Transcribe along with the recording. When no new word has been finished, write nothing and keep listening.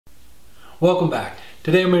Welcome back.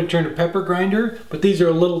 Today I'm going to turn a pepper grinder, but these are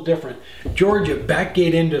a little different. George at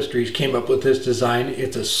Backgate Industries came up with this design.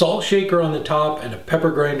 It's a salt shaker on the top and a pepper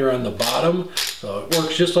grinder on the bottom. So it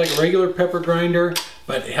works just like a regular pepper grinder,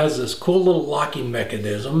 but it has this cool little locking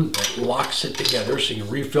mechanism that locks it together so you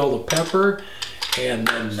can refill the pepper. And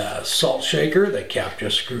then the salt shaker, the cap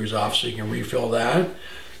just screws off so you can refill that.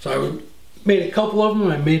 So I made a couple of them.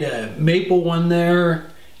 I made a maple one there,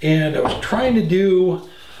 and I was trying to do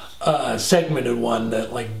a segmented one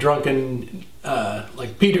that like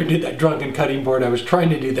Peter did that drunken cutting board. I was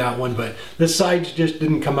trying to do that one, but the sides just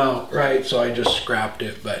didn't come out right, so I just scrapped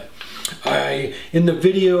it. But in the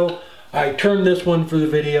video, I turned this one for the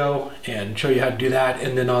video and show you how to do that,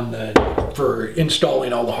 and then for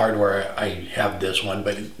installing all the hardware, I have this one,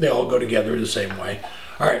 but they all go together the same way.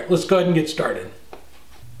 All right, let's go ahead and get started.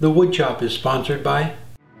 The wood chop is sponsored by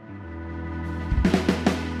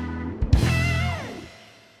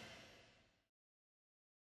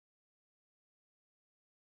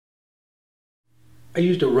I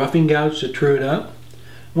used a roughing gouge to true it up.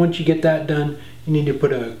 Once you get that done, you need to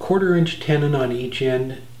put a 1/4 inch tenon on each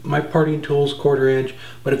end. My parting tool is 1/4 inch,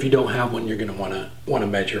 but if you don't have one, you're going to want to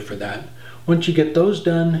measure for that. Once you get those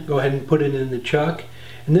done, go ahead and put it in the chuck.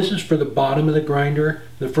 And this is for the bottom of the grinder.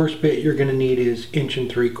 The first bit you're going to need is 1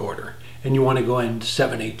 3/4 inch, and you want to go in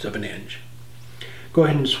 7/8 of an inch. Go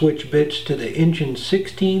ahead and switch bits to the 1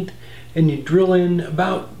 16th, and you drill in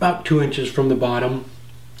about 2 inches from the bottom.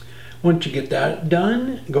 Once you get that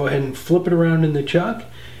done, go ahead and flip it around in the chuck,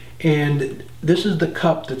 and this is the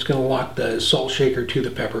cup that's going to lock the salt shaker to the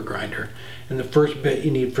pepper grinder. And the first bit you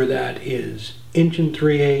need for that is 1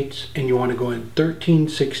 3/8 inch, and you want to go in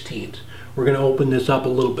 13/16. We're going to open this up a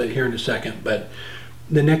little bit here in a second, but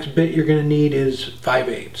the next bit you're going to need is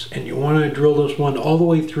 5/8, and you want to drill this one all the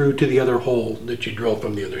way through to the other hole that you drilled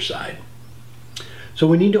from the other side. So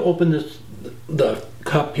we need to open the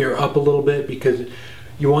cup here up a little bit because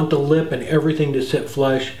you want the lip and everything to sit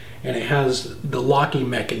flush, and it has the locking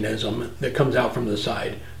mechanism that comes out from the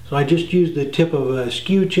side. So I just used the tip of a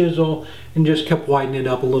skew chisel and just kept widening it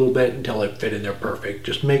up a little bit until it fit in there perfect.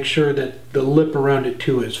 Just make sure that the lip around it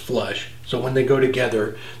too is flush, so when they go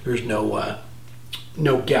together there's no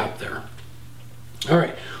gap there.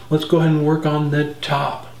 Alright, let's go ahead and work on the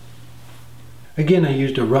top. Again, I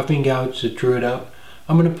used a roughing gouge to true it up.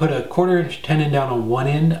 I'm going to put a 1/4 inch tenon down on one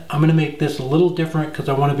end. I'm going to make this a little different because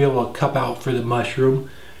I want to be able to cup out for the mushroom.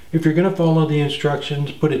 If you're going to follow the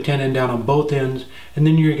instructions, put a tenon down on both ends, and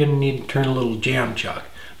then you're going to need to turn a little jam chuck.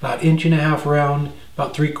 About 1.5 inch round,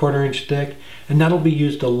 about 3/4 inch thick, and that'll be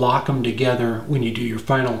used to lock them together when you do your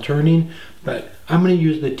final turning. But I'm going to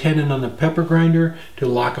use the tenon on the pepper grinder to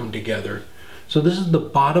lock them together. So this is the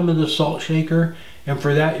bottom of the salt shaker, and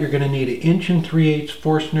for that you're going to need an 1 3/8 inch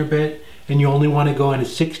Forstner bit, and you only want to go in a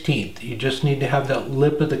 1/16. You just need to have that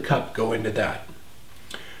lip of the cup go into that.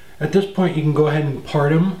 At this point you can go ahead and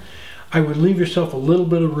part them. I would leave yourself a little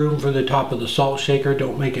bit of room for the top of the salt shaker.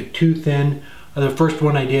 Don't make it too thin. The first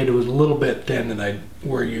one I did was a little bit thin, and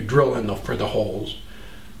where you drill in for the holes.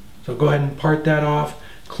 So go ahead and part that off.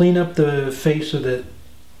 Clean up the face of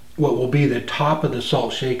what will be the top of the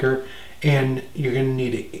salt shaker, and you're going to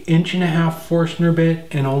need an 1.5 inch Forstner bit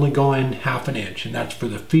and only go in 1/2 inch, and that's for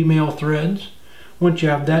the female threads. Once you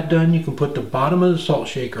have that done, you can put the bottom of the salt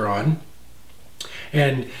shaker on,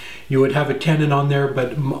 and you would have a tenon on there,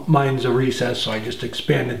 but mine's a recess, so I just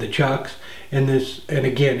expanded the chucks. And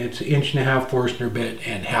again, it's 1.5 inch Forstner bit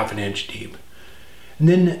and 1/2 inch deep. And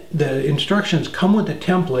then the instructions come with a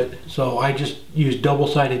template, so I just used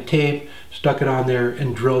double-sided tape, stuck it on there,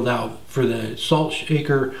 and drilled out for the salt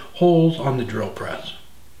shaker holes on the drill press.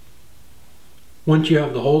 Once you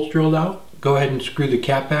have the holes drilled out, go ahead and screw the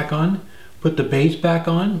cap back on, put the base back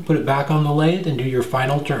on, put it back on the lathe, and do your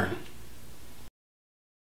final turn.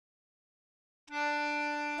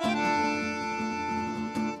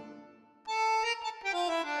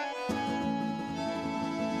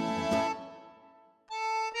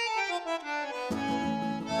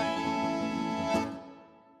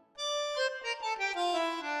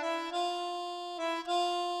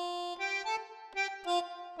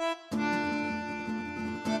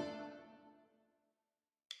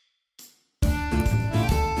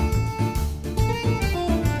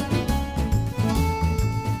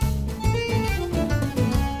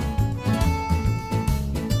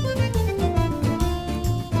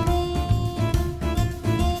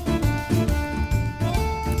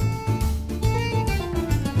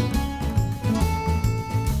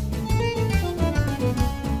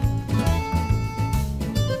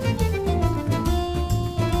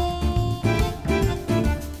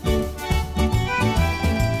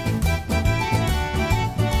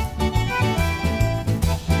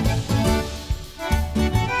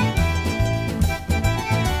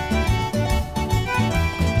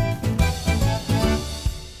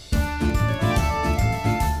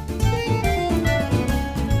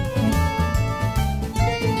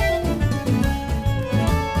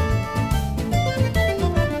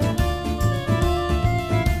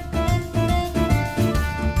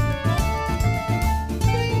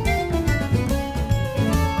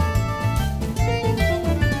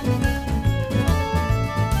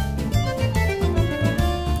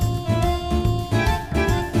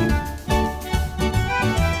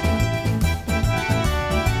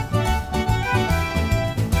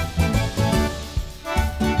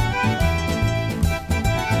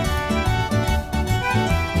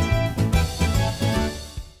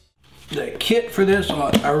 kit for this,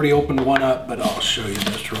 I already opened one up, but I'll show you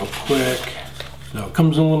this real quick. So it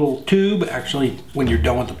comes in a little tube. Actually, when you're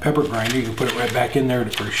done with the pepper grinder, you can put it right back in there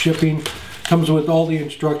for shipping. Comes with all the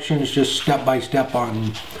instructions, just step by step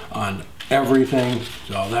on everything.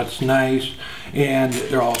 So that's nice. And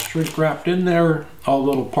they're all shrink wrapped in there, all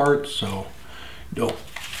little parts, so you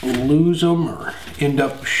don't lose them or end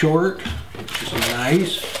up short, which is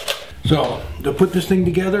nice. So to put this thing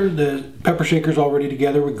together, the pepper shaker's already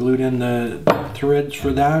together. We glued in the threads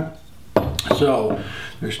for that. So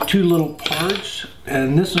there's two little parts,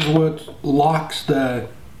 and this is what locks the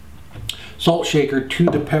salt shaker to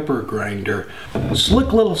the pepper grinder.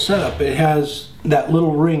 Slick little setup. It has that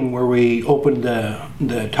little ring where we opened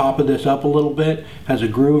the top of this up a little bit. Has a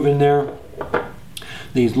groove in there.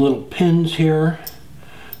 These little pins here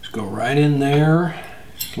just go right in there.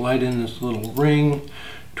 Slide in this little ring.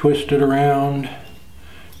 Twist it around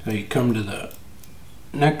till you come to the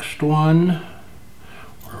next one,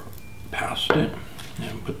 or past it,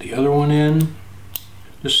 and put the other one in.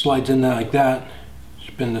 Just slides in there like that.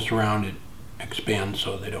 Spin this around, it expands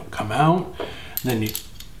so they don't come out. And then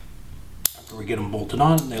after we get them bolted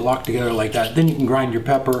on, they lock together like that. Then you can grind your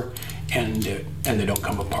pepper and they don't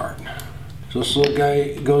come apart. So this little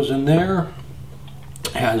guy goes in there.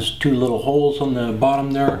 Has two little holes on the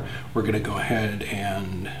bottom there. We're going to go ahead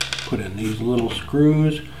and put in these little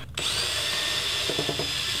screws.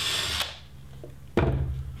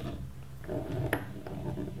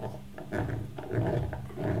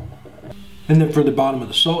 And then for the bottom of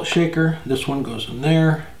the salt shaker, this one goes in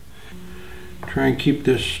there. Try and keep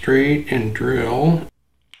this straight and drill.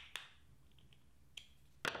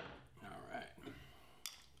 All right.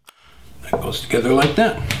 That goes together like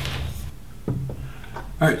that.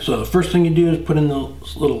 Alright, so the first thing you do is put in the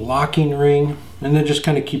little locking ring, and that just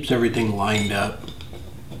kind of keeps everything lined up.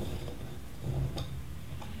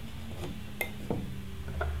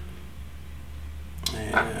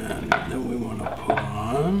 And then we want to put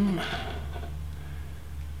on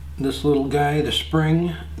this little guy, the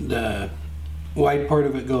spring. The wide part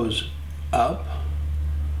of it goes up.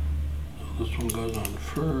 So this one goes on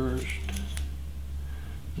first.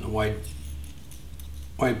 And the wide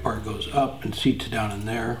part goes up and seats down in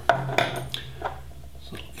there.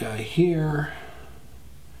 This little guy here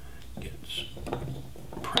gets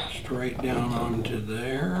pressed right down onto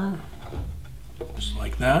there, just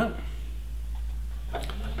like that.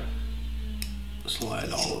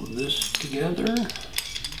 Slide all of this together.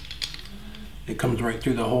 It comes right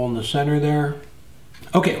through the hole in the center there.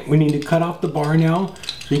 Okay, we need to cut off the bar now.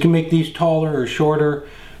 So you can make these taller or shorter,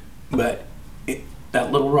 but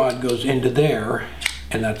that little rod goes into there,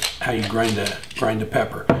 and that's how you grind the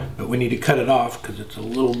pepper. But we need to cut it off because it's a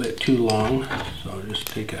little bit too long. So just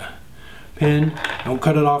take a pin. Don't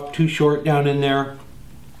cut it off too short down in there.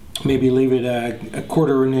 Maybe leave it a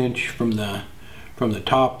quarter of an inch from the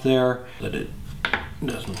top there, so that it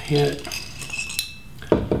doesn't hit.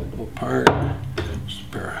 Pull apart. Just a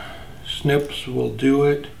pair of snips will do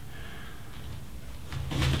it.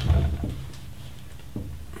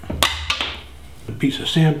 A piece of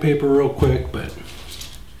sandpaper real quick, but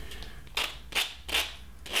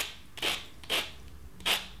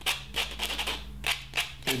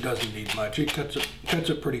it doesn't need much. It cuts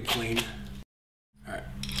it pretty clean. All right,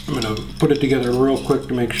 I'm gonna put it together real quick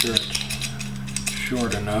to make sure it's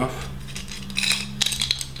short enough.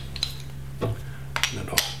 And it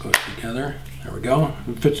all goes together. There we go.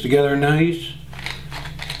 It fits together nice.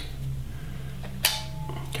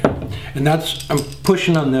 Okay, and I'm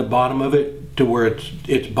pushing on the bottom of it to where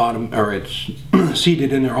it's bottom, or it's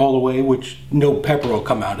seated in there all the way, which no pepper will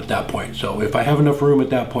come out at that point. So if I have enough room at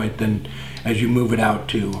that point, then as you move it out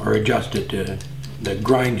to, or adjust it to the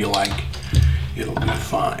grind you like, it'll be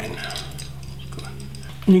fine.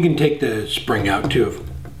 And you can take the spring out too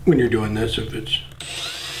when you're doing this, if it's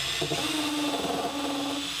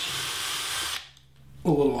a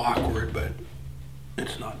little awkward, but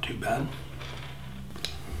it's not too bad.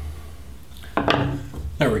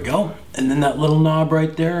 There we go. And then that little knob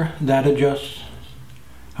right there, that adjusts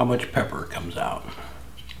how much pepper comes out.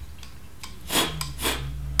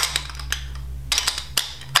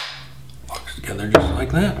 Locks together just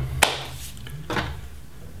like that.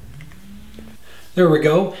 There we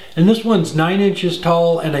go. And this one's 9 inches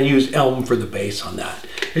tall, and I use elm for the base on that.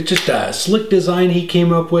 It's just a slick design he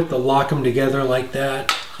came up with to lock them together like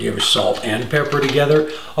that. You have salt and pepper together.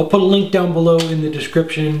 I'll put a link down below in the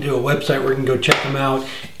description to a website where you can go check them out.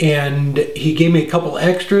 And he gave me a couple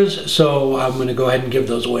extras, so I'm going to go ahead and give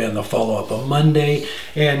those away on the follow-up on Monday.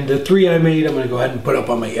 And the 3 I made, I'm going to go ahead and put up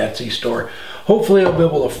on my Etsy store. Hopefully I'll be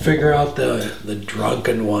able to figure out the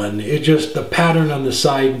drunken one. It just, the pattern on the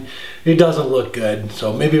side it doesn't look good.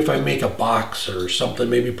 So maybe if I make a box or something,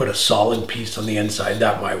 maybe put a solid piece on the inside,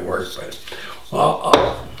 that might work. But well,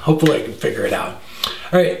 hopefully I can figure it out.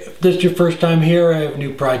 All right, if this is your first time here, I have a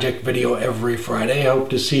new project video every Friday. I hope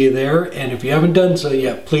to see you there. And if you haven't done so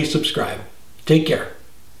yet, please subscribe. Take care.